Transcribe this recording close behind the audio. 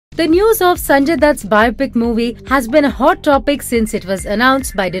The news of Sanjay Dutt's biopic movie has been a hot topic since it was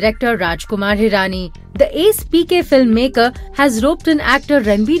announced by director Rajkumar Hirani. The ace PK filmmaker has roped in actor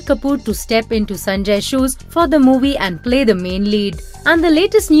Ranbir Kapoor to step into Sanjay's shoes for the movie and play the main lead. And the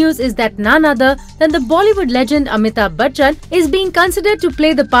latest news is that none other than the Bollywood legend Amitabh Bachchan is being considered to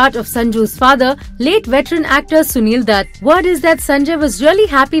play the part of Sanju's father, late veteran actor Sunil Dutt. Word is that Sanjay was really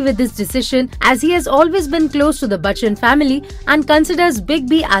happy with this decision as he has always been close to the Bachchan family and considers Big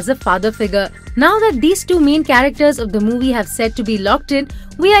B as a father figure. Now that these two main characters of the movie have said to be locked in,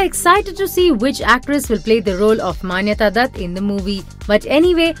 we are excited to see which actress will play the role of Manyata Dutt in the movie. But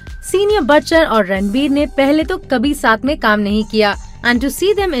anyway, senior Bachchan और रणबीर ने पहले तो कभी साथ में काम नहीं किया, and to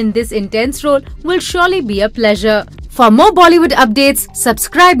see them in this intense role will surely be a pleasure. For more Bollywood updates,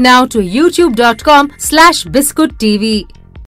 subscribe now to youtube.com/biscuittv.